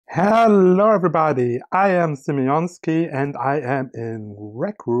Hello everybody, I am Simeonski and I am in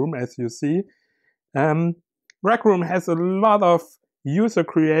Rec Room as you see. Um, Rec Room has a lot of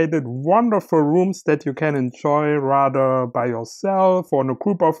user-created wonderful rooms that you can enjoy rather by yourself or in a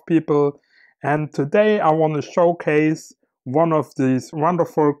group of people. And today I want to showcase one of these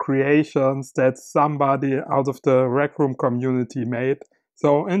wonderful creations that somebody out of the Rec Room community made.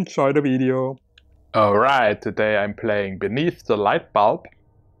 So enjoy the video. Alright, today I'm playing Beneath the Lightbulb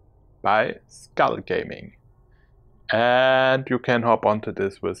by Skull Gaming. And you can hop onto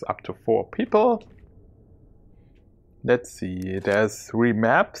this with up to 4 people. Let's see, there's 3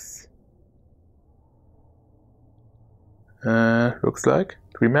 maps. Looks like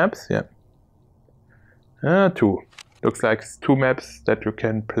 3 maps, yeah. 2. Looks like 2 maps that you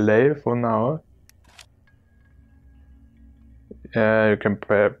can play for now. You can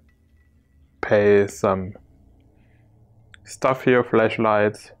pay some stuff here,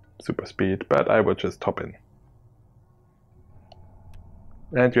 flashlights, super speed, but I will just hop in.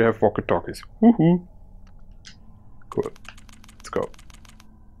 And you have walkie-talkies. Woohoo! Cool. Let's go.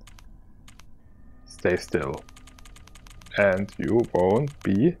 Stay still. And you won't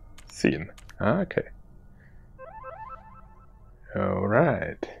be seen. Okay.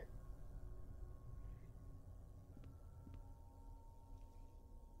 Alright.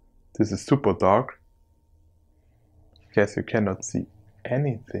 This is super dark. Guess you cannot see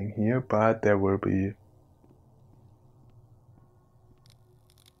anything here, but there will be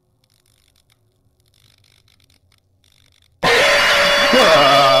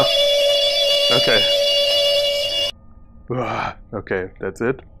okay. Okay, that's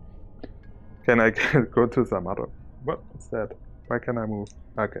it. Can I go to some other? What's that? Why can I move?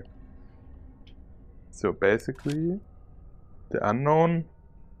 Okay. So basically, the unknown,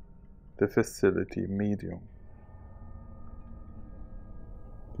 the facility, medium.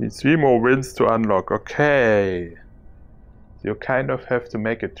 Need 3 more wins to unlock. Okay. You kind of have to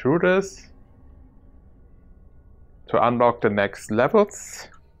make it through this to unlock the next levels.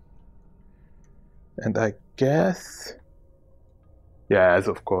 And I guess, yes,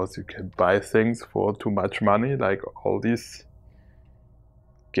 of course, you can buy things for too much money, like all these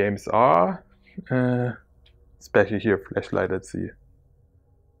games are. Especially here, flashlight, let's see.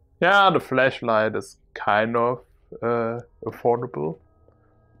 Yeah, the flashlight is kind of affordable.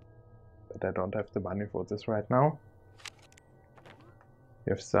 But I don't have the money for this right now. You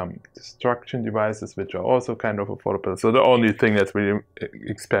have some destruction devices which are also kind of affordable. So the only thing that's really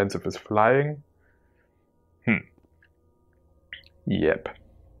expensive is flying. Yep.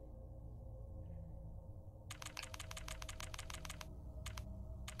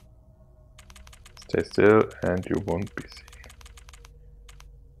 Stay still and you won't be seen.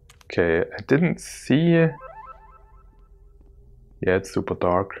 Okay, I didn't see. Yeah, it's super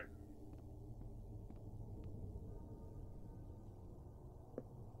dark.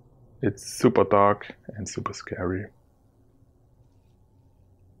 It's super dark and super scary.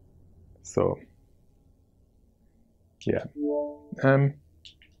 So, yeah.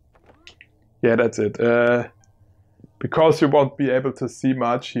 Yeah, that's it. Because you won't be able to see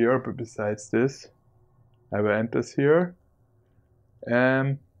much here, but besides this, I will end this here.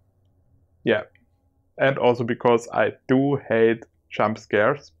 Yeah. And also because I do hate jump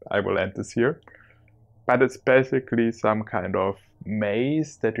scares, I will end this here. But it's basically some kind of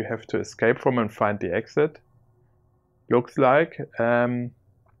maze that you have to escape from and find the exit. Looks like.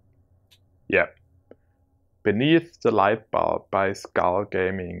 Yeah. Beneath the Lightbulb by Skull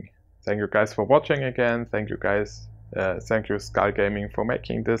Gaming. Thank you guys for watching again. Thank you guys. Thank you Skull Gaming for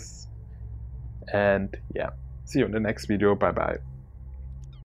making this. And yeah, see you in the next video. Bye bye.